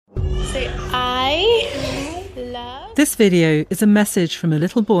Love? This video is a message from a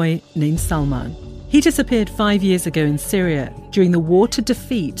little boy named Salman. He disappeared 5 years ago in Syria during the war to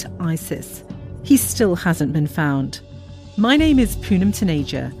defeat ISIS. He still hasn't been found. My name is Poonam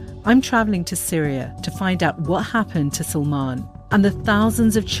Taneja. I'm travelling to Syria to find out what happened to Salman and the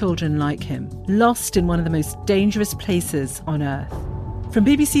thousands of children like him, lost in one of the most dangerous places on earth. From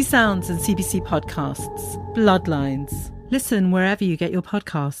BBC Sounds and CBC Podcasts, Bloodlines. Listen wherever you get your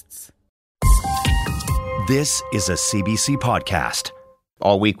podcasts. This is a CBC podcast.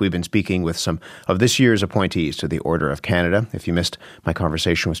 All week we've been speaking with some of this year's appointees to the Order of Canada. If you missed my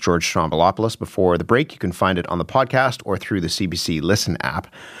conversation with George Stroumboulopoulos before the break, you can find it on the podcast or through the CBC Listen app.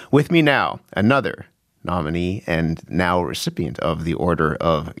 With me now, another nominee and now recipient of the Order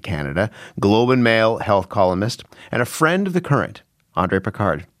of Canada, Globe and Mail health columnist, and a friend of the current, André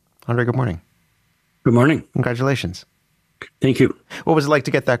Picard. André, good morning. Good morning. Congratulations. Thank you. What was it like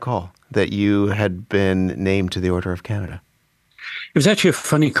to get that call that you had been named to the Order of Canada? It was actually a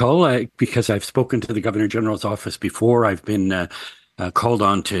funny call because I've spoken to the Governor General's office before. I've been called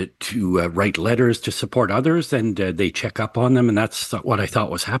on to write letters to support others, and they check up on them, and that's what I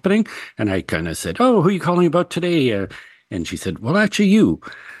thought was happening. And I kind of said, "Oh, who are you calling about today?" And she said, "Well, actually, you."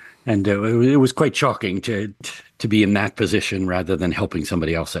 And it was quite shocking to be in that position rather than helping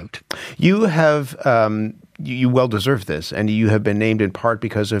somebody else out. You have you well deserve this, and you have been named in part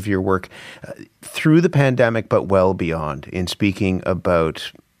because of your work through the pandemic, but well beyond, in speaking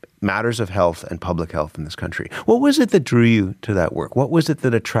about matters of health and public health in this country. What was it that drew you to that work? What was it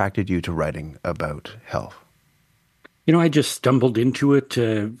that attracted you to writing about health? You know, I just stumbled into it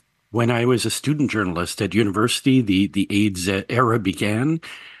when I was a student journalist at university. The AIDS era began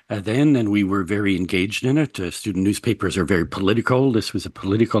then, and we were very engaged in it. Student newspapers are very political. This was a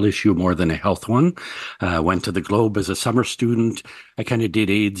political issue more than a health one. Went to the Globe as a summer student. I kind of did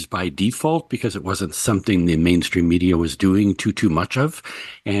AIDS by default because it wasn't something the mainstream media was doing too much of.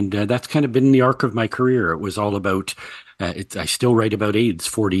 And that's kind of been the arc of my career. It was all about, I still write about AIDS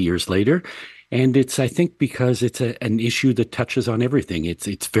 40 years later. And it's, I think, because it's an issue that touches on everything.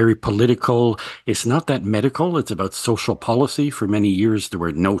 It's very political. It's not that medical. It's about social policy. For many years, there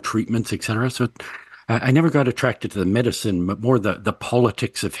were no treatments, et cetera. So I never got attracted to the medicine, but more the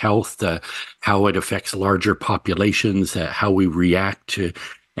politics of health, how it affects larger populations, how we react to.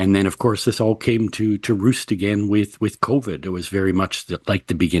 And then, of course, this all came to roost again with COVID. It was very much like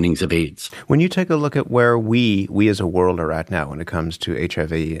the beginnings of AIDS. When you take a look at where we as a world are at now when it comes to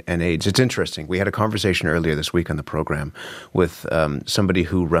HIV and AIDS, it's interesting. We had a conversation earlier this week on the program with somebody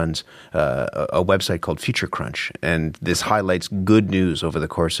who runs a website called Future Crunch, and this highlights good news over the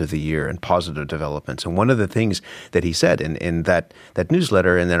course of the year and positive developments. And one of the things that he said in that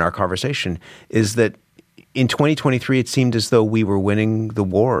newsletter and then our conversation is that in 2023, it seemed as though we were winning the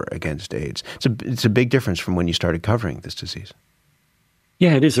war against AIDS. It's a big difference from when you started covering this disease.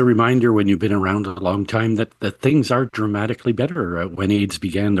 Yeah, it is a reminder when you've been around a long time that things are dramatically better. When AIDS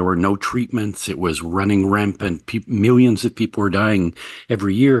began, there were no treatments. It was running rampant. Millions of people were dying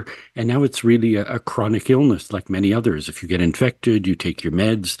every year. And now it's really a chronic illness like many others. If you get infected, you take your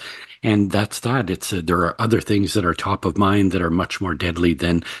meds. And that's that. There are other things that are top of mind that are much more deadly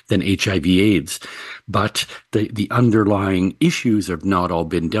than HIV/AIDS. But the underlying issues have not all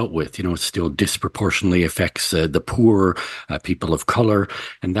been dealt with. You know, it still disproportionately affects the poor, people of color.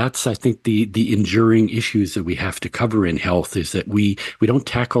 And that's, I think, the enduring issues that we have to cover in health is that we don't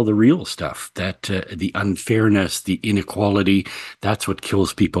tackle the real stuff, that the unfairness, the inequality, that's what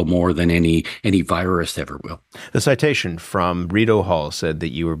kills people more than any virus ever will. The citation from Rideau Hall said that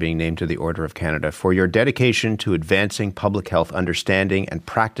you were being named to the Order of Canada for your dedication to advancing public health understanding and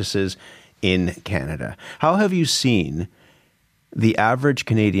practices in Canada. How have you seen the average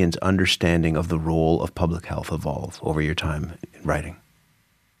Canadian's understanding of the role of public health evolve over your time in writing?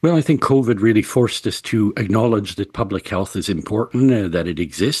 Well, I think COVID really forced us to acknowledge that public health is important, that it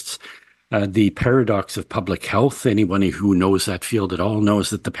exists. The paradox of public health, anyone who knows that field at all knows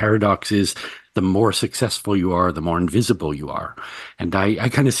that the paradox is the more successful you are, the more invisible you are. And I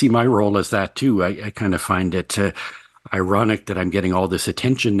kind of see my role as that too. I kind of find it ironic that I'm getting all this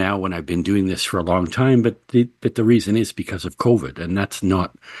attention now when I've been doing this for a long time, but the reason is because of COVID, and that's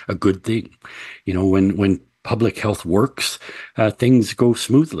not a good thing. You know, when public health works, things go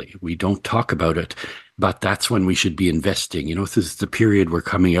smoothly. We don't talk about it, but that's when we should be investing. You know, this is the period we're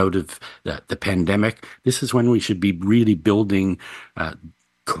coming out of the pandemic. This is when we should be really building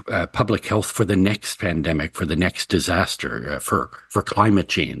public health for the next pandemic, for the next disaster, for climate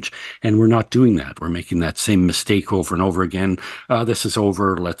change. And we're not doing that. We're making that same mistake over and over again. This is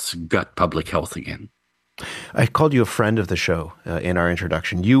over. Let's gut public health again. I called you a friend of the show in our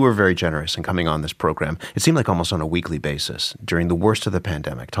introduction. You were very generous in coming on this program. It seemed like almost on a weekly basis during the worst of the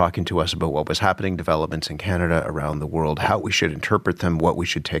pandemic, talking to us about what was happening, developments in Canada, around the world, how we should interpret them, what we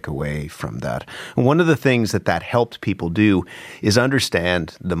should take away from that. And one of the things that helped people do is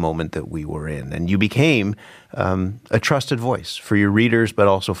understand the moment that we were in. And you became a trusted voice for your readers, but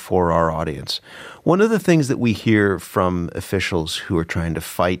also for our audience. One of the things that we hear from officials who are trying to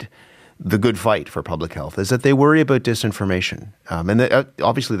fight the good fight for public health is that they worry about disinformation.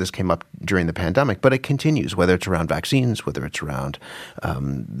 Obviously this came up during the pandemic, but it continues, whether it's around vaccines, whether it's around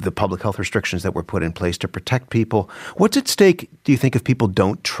the public health restrictions that were put in place to protect people. What's at stake, do you think, if people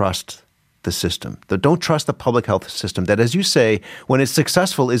don't trust the system, that don't trust the public health system, that, as you say, when it's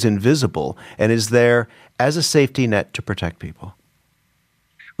successful, is invisible and is there as a safety net to protect people?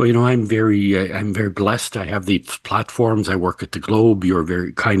 Well, I'm very blessed. I have these platforms. I work at the Globe. You're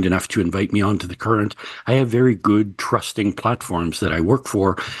very kind enough to invite me onto the Current. I have very good, trusting platforms that I work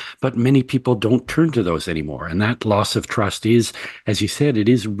for, but many people don't turn to those anymore. And that loss of trust is, as you said, it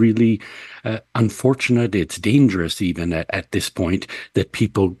is really unfortunate. It's dangerous even at this point that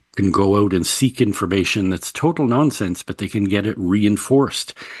people can go out and seek information that's total nonsense, but they can get it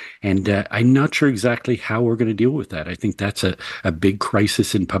reinforced. And I'm not sure exactly how we're going to deal with that. I think that's a big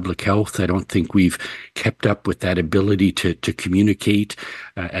crisis in public health. I don't think we've kept up with that ability to communicate.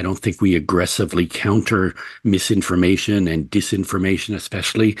 I don't think we aggressively counter misinformation and disinformation,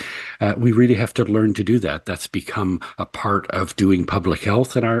 especially. We really have to learn to do that. That's become a part of doing public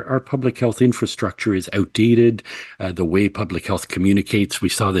health, and our public health infrastructure is outdated. The way public health communicates, we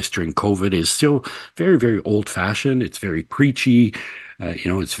saw this during COVID, is still very, very old-fashioned. It's very preachy.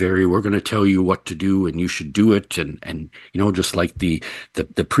 It's very, we're going to tell you what to do and you should do it. And just like the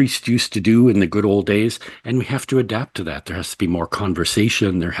priest used to do in the good old days. And we have to adapt to that. There has to be more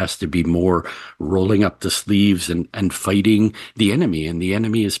conversation. There has to be more rolling up the sleeves and fighting the enemy. And the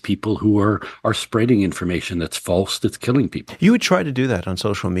enemy is people who are spreading information that's false, that's killing people. You would try to do that on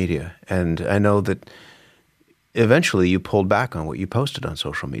social media. And I know that eventually you pulled back on what you posted on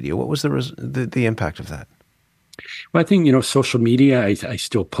social media. What was the impact of that? Well, I think, social media, I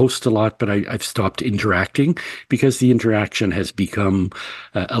still post a lot, but I've stopped interacting because the interaction has become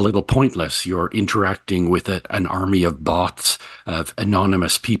a little pointless. You're interacting with an army of bots, of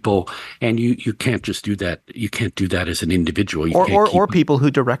anonymous people, and you can't just do that. You can't do that as an individual. Or people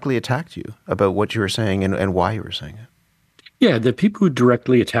who directly attacked you about what you were saying and why you were saying it. Yeah, the people who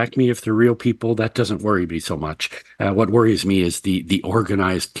directly attack me, if they're real people, that doesn't worry me so much. What worries me is the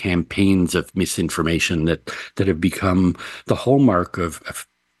organized campaigns of misinformation that have become the hallmark of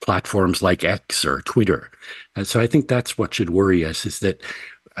platforms like X or Twitter. So I think that's what should worry us, is that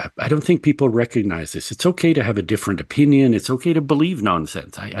I don't think people recognize this. It's okay to have a different opinion. It's okay to believe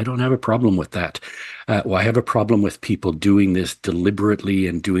nonsense. I don't have a problem with that. I have a problem with people doing this deliberately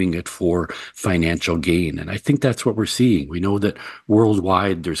and doing it for financial gain. And I think that's what we're seeing. We know that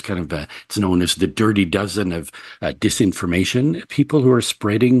worldwide there's kind of it's known as the dirty dozen of disinformation, people who are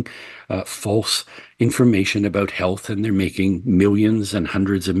spreading false information about health, and they're making millions and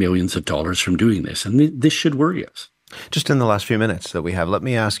hundreds of millions of dollars from doing this. And this should worry us. Just in the last few minutes that we have, let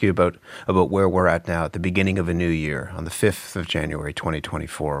me ask you about where we're at now at the beginning of a new year on the 5th of January,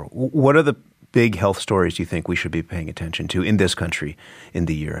 2024. What are the big health stories you think we should be paying attention to in this country in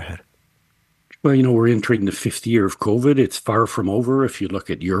the year ahead? Well, we're entering the 5th year of COVID. It's far from over. If you look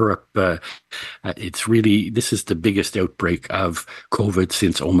at Europe, this is the biggest outbreak of COVID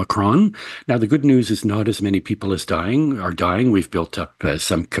since Omicron. Now, the good news is not as many people are dying. We've built up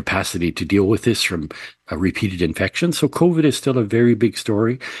some capacity to deal with this from repeated infection. So COVID is still a very big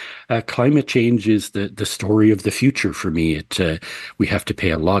story. Climate change is the story of the future for me. We have to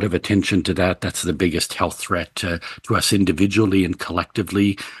pay a lot of attention to that. That's the biggest health threat to us individually and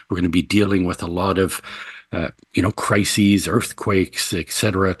collectively. We're going to be dealing with a lot of crises, earthquakes,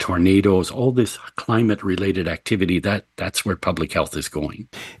 etc., tornadoes, all this climate-related activity. That's where public health is going.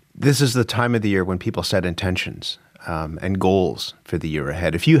 This is the time of the year when people set intentions and goals for the year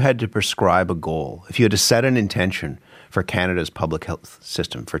ahead. If you had to prescribe a goal, if you had to set an intention for Canada's public health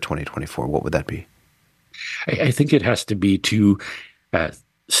system for 2024, what would that be? I think it has to be to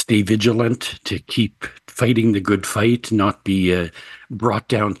stay vigilant, to keep fighting the good fight, not be brought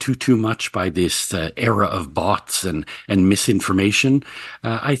down too much by this era of bots and misinformation.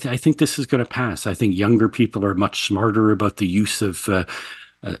 I think this is going to pass. I think younger people are much smarter about the use of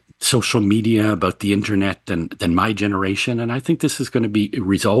social media, about the internet than my generation. And I think this is going to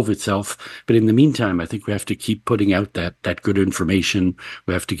resolve itself. But in the meantime, I think we have to keep putting out that good information.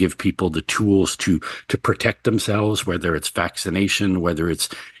 We have to give people the tools to protect themselves, whether it's vaccination, whether it's,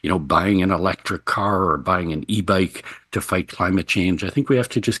 buying an electric car or buying an e-bike to fight climate change. I think we have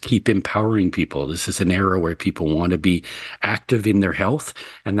to just keep empowering people. This is an era where people want to be active in their health,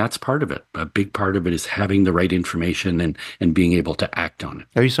 and that's part of it. A big part of it is having the right information and being able to act on it.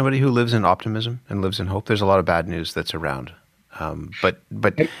 Are you somebody who lives in optimism and lives in hope? There's a lot of bad news that's around, but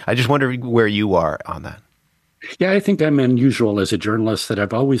I just wonder where you are on that. Yeah, I think I'm unusual as a journalist that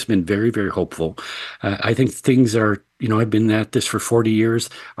I've always been very, very hopeful. I think things are, I've been at this for 40 years.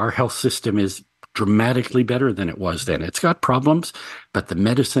 Our health system is dramatically better than it was then. It's got problems, but the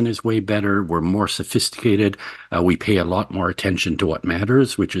medicine is way better. We're more sophisticated. We pay a lot more attention to what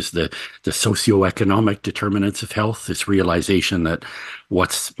matters, which is the socioeconomic determinants of health. This realization that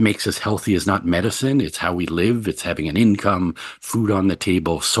what makes us healthy is not medicine. It's how we live. It's having an income, food on the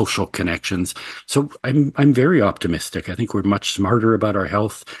table, social connections. So I'm very optimistic. I think we're much smarter about our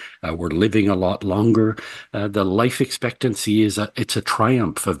health. We're living a lot longer. The life expectancy it's a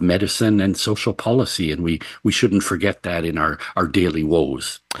triumph of medicine and social policy, and we shouldn't forget that in our daily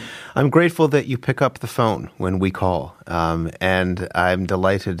woes. I'm grateful that you pick up the phone when we call, and I'm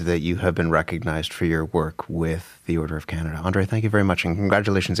delighted that you have been recognized for your work with the Order of Canada. André, thank you very much, and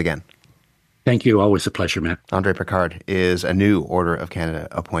congratulations again. Thank you. Always a pleasure, Matt. André Picard is a new Order of Canada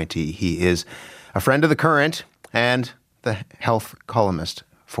appointee. He is a friend of the Current and the health columnist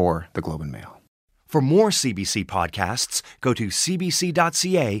for the Globe and Mail. For more CBC podcasts, go to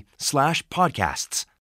cbc.ca/podcasts.